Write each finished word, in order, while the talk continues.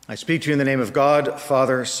I speak to you in the name of God,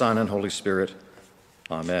 Father, Son, and Holy Spirit.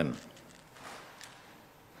 Amen.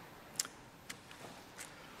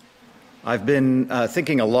 I've been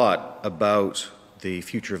thinking a lot about the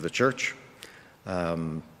future of the church.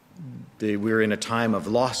 We're in a time of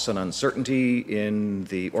loss and uncertainty in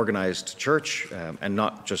the organized church, and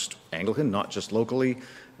not just Anglican, not just locally.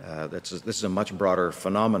 This is a much broader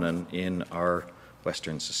phenomenon in our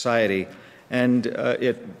Western society, and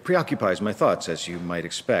it preoccupies my thoughts, as you might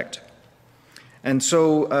expect. And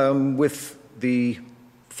so with the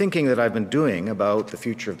thinking that I've been doing about the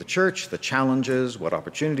future of the church, the challenges, what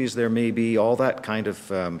opportunities there may be, all that kind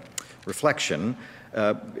of reflection,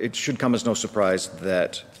 it should come as no surprise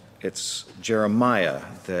that it's Jeremiah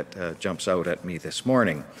that jumps out at me this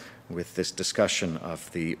morning with this discussion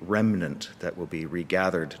of the remnant that will be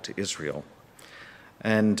regathered to Israel.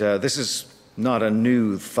 And this is not a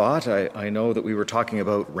new thought. I know that we were talking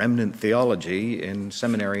about remnant theology in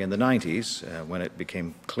seminary in the 90s when it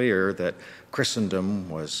became clear that Christendom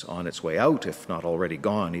was on its way out, if not already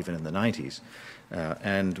gone, even in the 90s.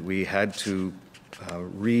 And we had to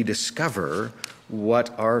rediscover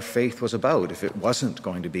what our faith was about if it wasn't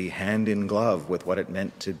going to be hand in glove with what it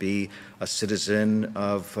meant to be a citizen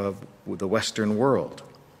of the Western world.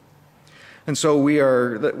 And so we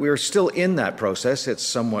are still in that process. It's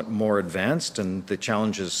somewhat more advanced, and the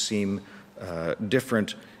challenges seem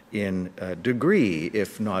different in degree,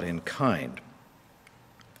 if not in kind.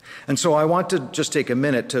 And so I want to just take a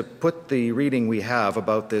minute to put the reading we have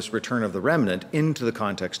about this return of the remnant into the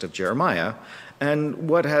context of Jeremiah and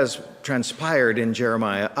what has transpired in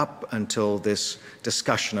Jeremiah up until this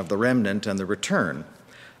discussion of the remnant and the return.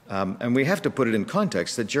 And we have to put it in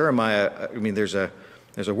context that Jeremiah,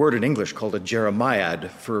 there's a word in English called a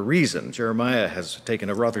Jeremiad for a reason. Jeremiah has taken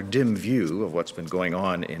a rather dim view of what's been going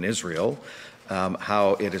on in Israel,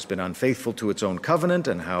 how it has been unfaithful to its own covenant,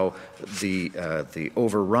 and how the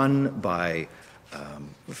overrun by,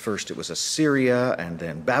 first it was Assyria and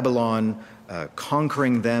then Babylon,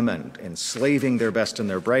 conquering them and enslaving their best and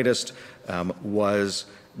their brightest, was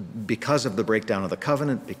because of the breakdown of the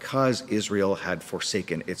covenant, because Israel had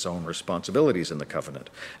forsaken its own responsibilities in the covenant.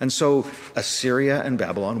 And so Assyria and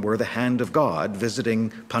Babylon were the hand of God visiting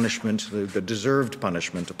punishment, the deserved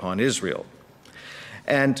punishment upon Israel.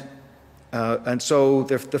 And so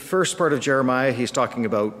the first part of Jeremiah, he's talking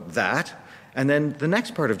about that. And then the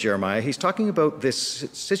next part of Jeremiah, he's talking about this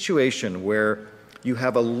situation where you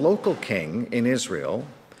have a local king in Israel,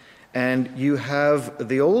 and you have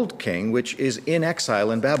the old king, which is in exile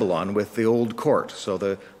in Babylon with the old court. So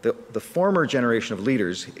the former generation of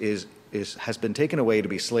leaders has been taken away to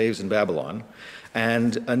be slaves in Babylon,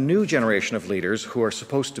 and a new generation of leaders who are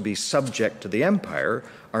supposed to be subject to the empire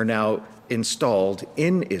are now installed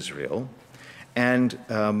in Israel, and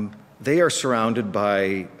they are surrounded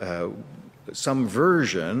by some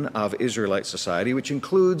version of Israelite society, which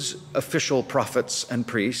includes official prophets and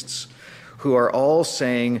priests who are all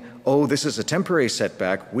saying, oh, this is a temporary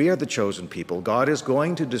setback. We are the chosen people. God is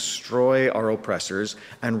going to destroy our oppressors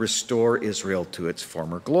and restore Israel to its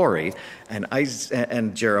former glory. And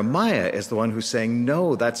Jeremiah is the one who's saying,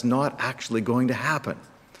 no, that's not actually going to happen.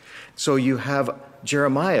 So you have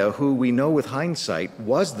Jeremiah, who we know with hindsight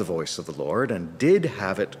was the voice of the Lord and did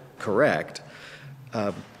have it correct,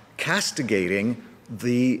 castigating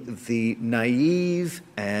the naive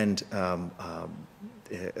and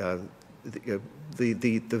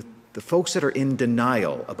the folks that are in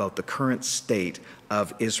denial about the current state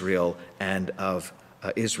of Israel and of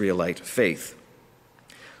Israelite faith.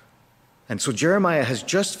 And so Jeremiah has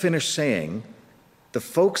just finished saying, the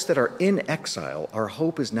folks that are in exile, our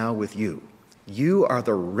hope is now with you. You are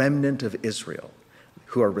the remnant of Israel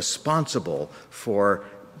who are responsible for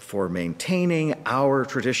maintaining our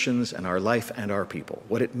traditions and our life and our people.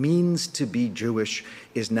 What it means to be Jewish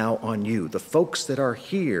is now on you. The folks that are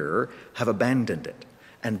here have abandoned it.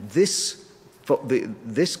 And this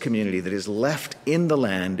community that is left in the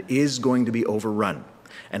land is going to be overrun.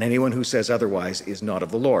 And anyone who says otherwise is not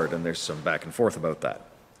of the Lord. And there's some back and forth about that.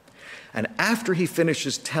 And after he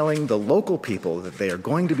finishes telling the local people that they are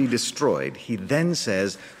going to be destroyed, he then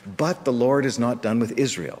says, but the Lord is not done with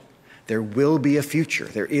Israel. There will be a future.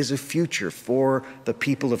 There is a future for the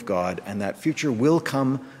people of God, and that future will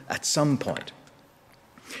come at some point.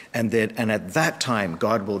 And at that time,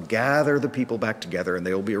 God will gather the people back together, and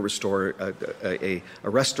there will be a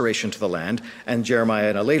restoration to the land. And Jeremiah,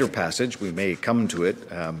 in a later passage, we may come to it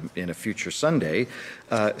in a future Sunday,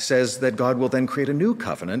 says that God will then create a new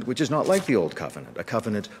covenant, which is not like the old covenant, a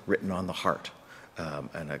covenant written on the heart.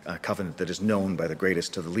 And a covenant that is known by the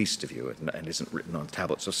greatest to the least of you and isn't written on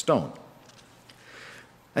tablets of stone.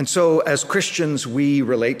 And so as Christians, we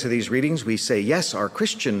relate to these readings. We say, yes, our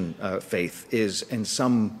Christian faith is in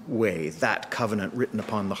some way that covenant written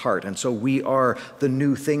upon the heart. And so we are the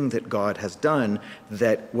new thing that God has done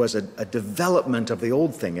that was a development of the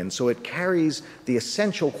old thing. And so it carries the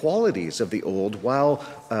essential qualities of the old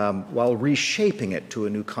while reshaping it to a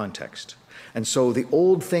new context. And so the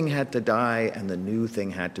old thing had to die and the new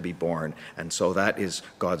thing had to be born. And so that is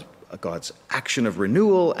God's action of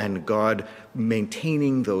renewal and God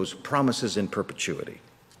maintaining those promises in perpetuity.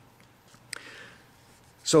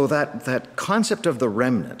 So that concept of the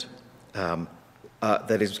remnant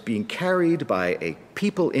that is being carried by a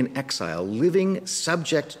people in exile, living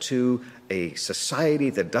subject to a society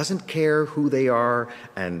that doesn't care who they are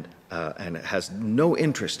and has no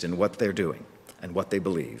interest in what they're doing and what they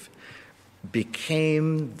believe,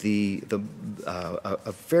 became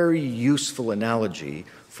a very useful analogy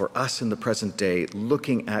for us in the present day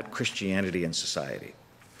looking at Christianity and society.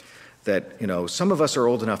 That, some of us are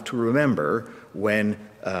old enough to remember when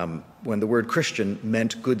the word Christian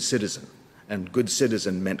meant good citizen, and good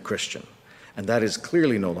citizen meant Christian. And that is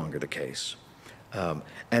clearly no longer the case.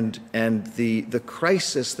 And the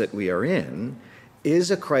crisis that we are in is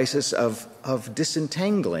a crisis of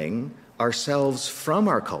disentangling ourselves from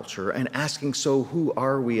our culture and asking, so who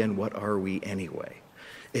are we and what are we anyway?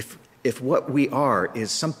 If what we are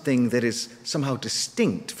is something that is somehow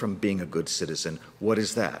distinct from being a good citizen, what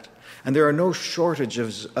is that? And there are no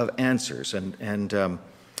shortages of answers. And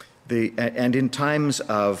in times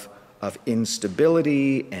of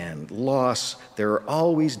instability and loss, there are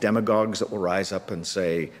always demagogues that will rise up and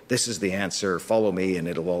say, this is the answer, follow me and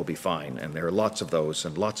it'll all be fine. And there are lots of those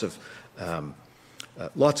and lots of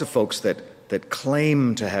folks that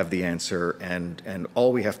claim to have the answer, and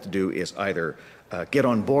all we have to do is either get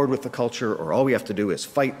on board with the culture, or all we have to do is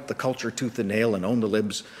fight the culture tooth and nail and own the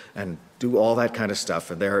libs and do all that kind of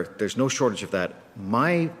stuff. And there's no shortage of that.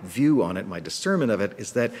 My view on it, my discernment of it,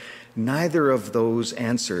 is that neither of those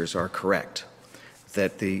answers are correct.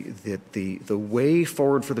 That the way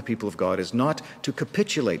forward for the people of God is not to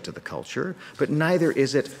capitulate to the culture, but neither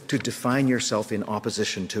is it to define yourself in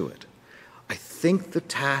opposition to it. I think the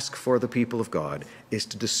task for the people of God is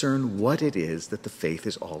to discern what it is that the faith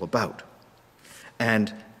is all about,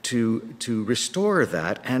 and to restore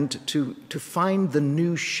that and to find the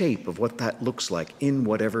new shape of what that looks like in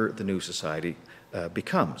whatever the new society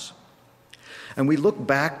becomes. And we look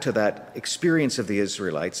back to that experience of the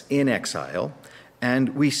Israelites in exile, and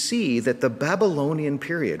we see that the Babylonian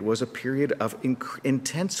period was a period of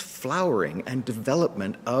intense flowering and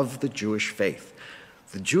development of the Jewish faith.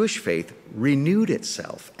 The Jewish faith renewed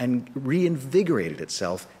itself and reinvigorated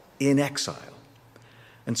itself in exile.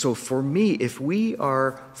 And so for me, if we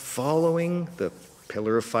are following the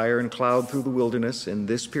pillar of fire and cloud through the wilderness in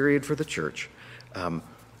this period for the church,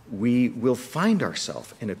 we will find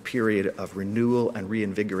ourselves in a period of renewal and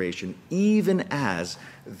reinvigoration, even as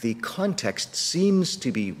the context seems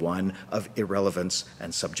to be one of irrelevance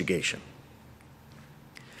and subjugation.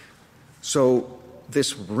 So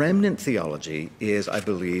this remnant theology is, I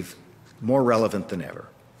believe, more relevant than ever.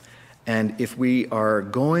 And if we are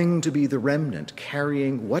going to be the remnant,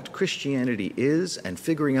 carrying what Christianity is and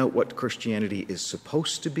figuring out what Christianity is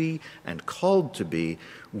supposed to be and called to be,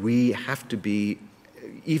 we have to be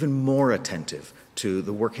even more attentive to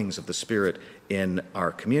the workings of the Spirit in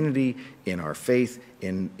our community, in our faith,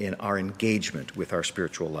 in our engagement with our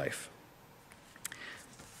spiritual life.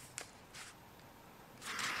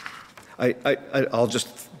 I'll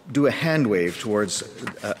just do a hand wave towards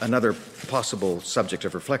another possible subject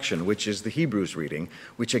of reflection, which is the Hebrews reading,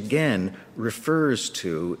 which again refers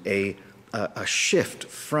to a shift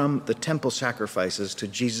from the temple sacrifices to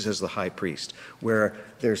Jesus as the high priest, where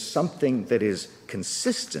there's something that is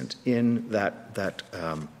consistent in that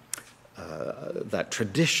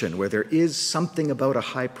tradition, where there is something about a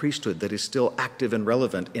high priesthood that is still active and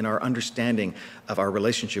relevant in our understanding of our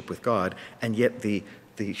relationship with God, and yet the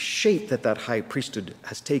shape that high priesthood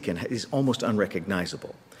has taken is almost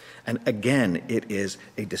unrecognizable. And again, it is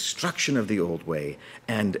a destruction of the old way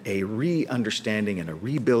and a re-understanding and a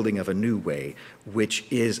rebuilding of a new way, which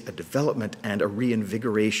is a development and a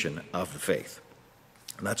reinvigoration of the faith.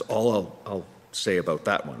 And that's all I'll say about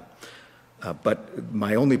that one. But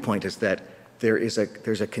my only point is that there's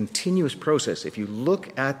a continuous process. If you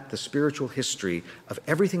look at the spiritual history of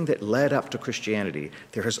everything that led up to Christianity,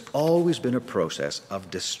 there has always been a process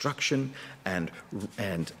of destruction and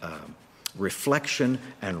reflection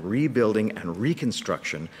and rebuilding and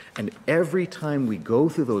reconstruction. And every time we go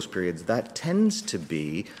through those periods, those tend to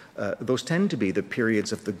be the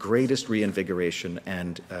periods of the greatest reinvigoration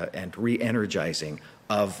and re-energizing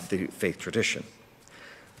of the faith tradition.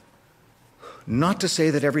 Not to say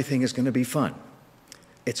that everything is going to be fun.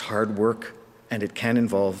 It's hard work, and it can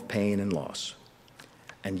involve pain and loss.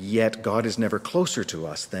 And yet God is never closer to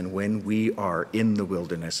us than when we are in the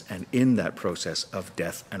wilderness and in that process of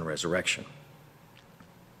death and resurrection.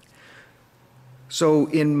 So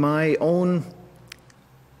in my own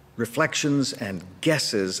reflections and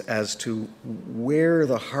guesses as to where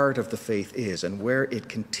the heart of the faith is and where it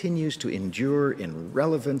continues to endure in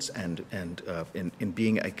relevance and in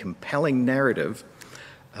being a compelling narrative,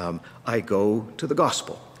 I go to the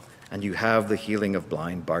gospel. And you have the healing of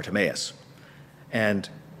blind Bartimaeus. And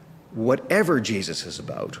whatever Jesus is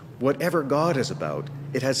about, whatever God is about,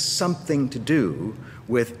 it has something to do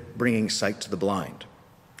with bringing sight to the blind.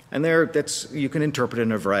 And you can interpret it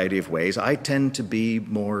in a variety of ways. I tend to be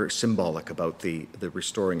more symbolic about the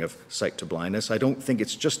restoring of sight to blindness. I don't think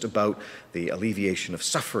it's just about the alleviation of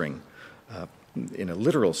suffering in a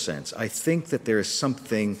literal sense. I think that there is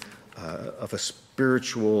something of a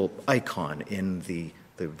spiritual icon in the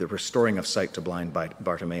restoring of sight to blind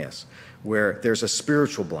Bartimaeus, where there's a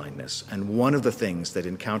spiritual blindness. And one of the things that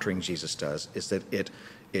encountering Jesus does is that it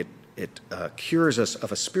cures us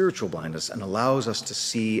of a spiritual blindness and allows us to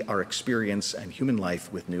see our experience and human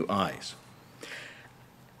life with new eyes.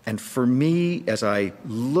 And for me, as I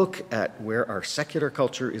look at where our secular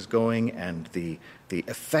culture is going and the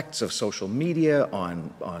effects of social media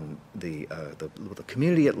on the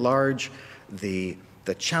community at large, the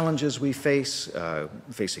challenges we face,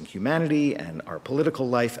 facing humanity and our political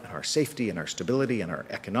life and our safety and our stability and our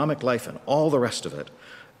economic life and all the rest of it,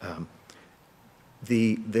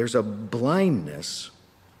 there's a blindness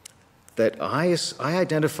that I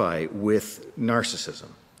identify with narcissism,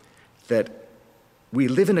 that we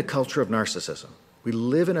live in a culture of narcissism. We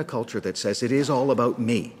live in a culture that says it is all about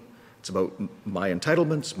me. It's about my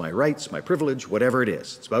entitlements, my rights, my privilege, whatever it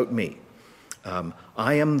is. It's about me.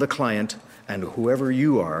 I am the client, and whoever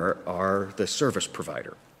you are the service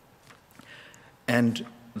provider. And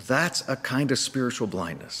that's a kind of spiritual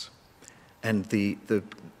blindness. And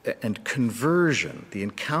and conversion, the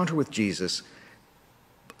encounter with Jesus,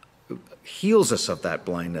 heals us of that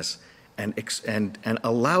blindness and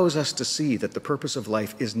allows us to see that the purpose of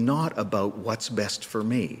life is not about what's best for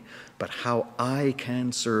me, but how I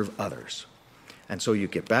can serve others. And so you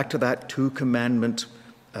get back to that 2 commandment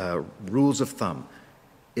rules of thumb.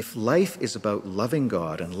 If life is about loving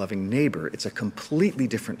God and loving neighbor, it's a completely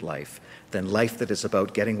different life than life that is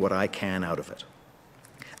about getting what I can out of it.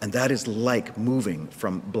 And that is like moving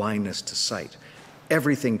from blindness to sight.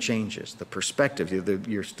 Everything changes. The perspective,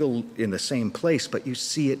 you're still in the same place, but you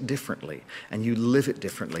see it differently and you live it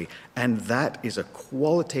differently. And that is a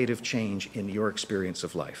qualitative change in your experience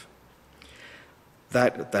of life.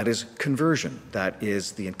 That is conversion. That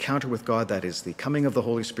is the encounter with God. That is the coming of the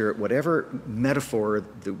Holy Spirit. Whatever metaphor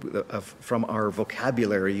from our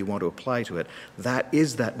vocabulary you want to apply to it, that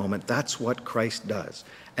is that moment. That's what Christ does.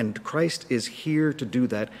 And Christ is here to do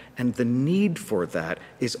that, and the need for that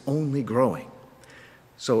is only growing.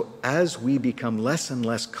 So as we become less and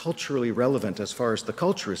less culturally relevant as far as the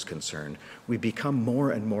culture is concerned, we become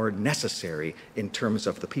more and more necessary in terms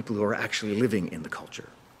of the people who are actually living in the culture.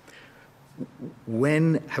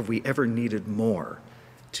 When have we ever needed more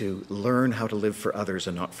to learn how to live for others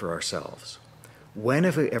and not for ourselves? When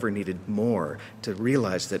have we ever needed more to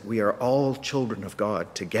realize that we are all children of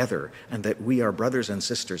God together and that we are brothers and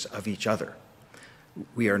sisters of each other?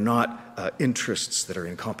 We are not interests that are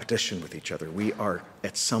in competition with each other. We are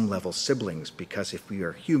at some level siblings, because if we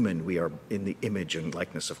are human, we are in the image and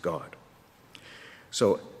likeness of God.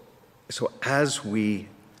 So as we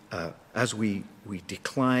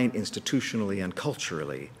decline institutionally and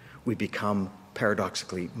culturally, we become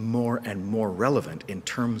paradoxically more and more relevant in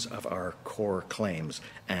terms of our core claims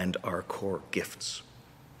and our core gifts.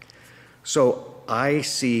 So I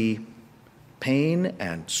see pain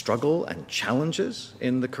and struggle and challenges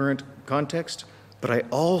in the current context, but I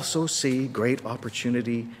also see great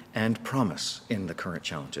opportunity and promise in the current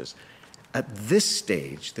challenges. At this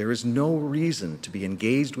stage, there is no reason to be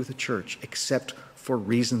engaged with a church except for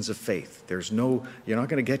reasons of faith. You're not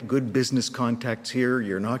going to get good business contacts here.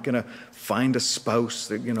 You're not going to find a spouse.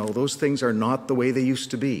 Those things are not the way they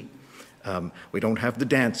used to be. We don't have the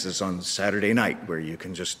dances on Saturday night where you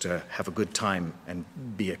can just have a good time and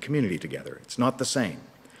be a community together. It's not the same.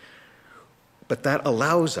 But that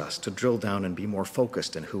allows us to drill down and be more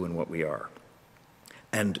focused in who and what we are.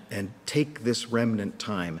 And take this remnant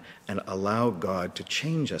time and allow God to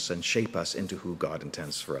change us and shape us into who God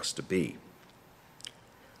intends for us to be.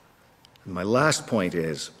 And my last point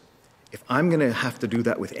is, if I'm going to have to do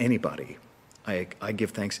that with anybody, I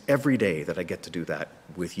give thanks every day that I get to do that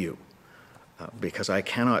with you. because I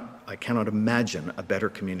cannot imagine a better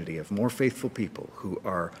community of more faithful people who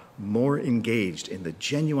are more engaged in the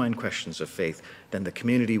genuine questions of faith than the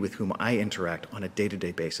community with whom I interact on a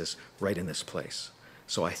day-to-day basis right in this place.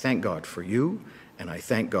 So I thank God for you, and I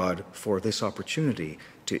thank God for this opportunity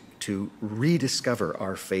to rediscover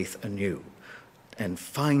our faith anew and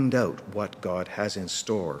find out what God has in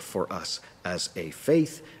store for us as a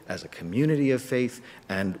faith, as a community of faith,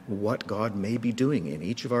 and what God may be doing in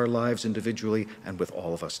each of our lives individually and with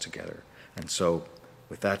all of us together. And so,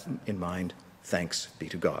 with that in mind, thanks be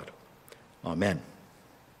to God. Amen.